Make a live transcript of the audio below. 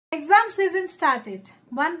Exam season started.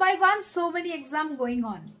 One by one, so many exams going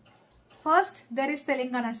on. First, there is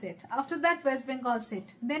Telangana set. After that, West Bengal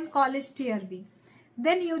set. Then college TRB.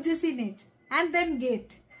 Then UGC net. And then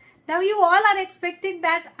GATE. Now you all are expecting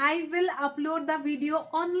that I will upload the video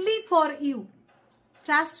only for you.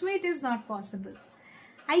 Trust me, it is not possible.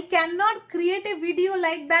 I cannot create a video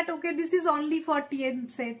like that. Okay, this is only for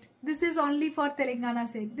TN set. This is only for Telangana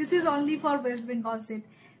set. This is only for West Bengal set.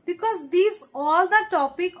 Because these, all the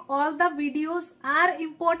topic, all the videos are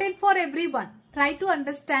important for everyone. Try to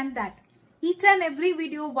understand that. Each and every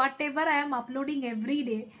video, whatever I am uploading every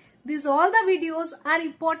day, these all the videos are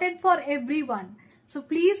important for everyone. So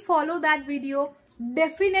please follow that video.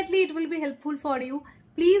 Definitely it will be helpful for you.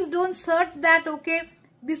 Please don't search that, okay,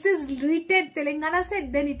 this is written Telangana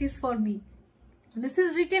set, then it is for me. This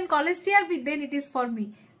is written college TRB, then it is for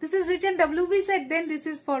me. This is written WB set, then this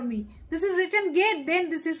is for me. This is written GATE, then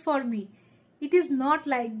this is for me. It is not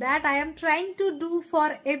like that. I am trying to do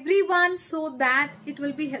for everyone so that it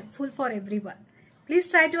will be helpful for everyone. Please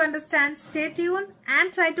try to understand, stay tuned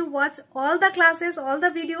and try to watch all the classes, all the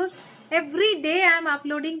videos. Every day I am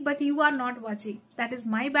uploading but you are not watching. That is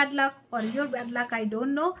my bad luck or your bad luck, I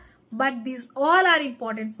don't know. But these all are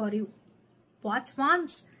important for you. Watch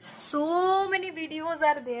once. So many videos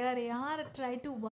are there. Yaar, try to watch.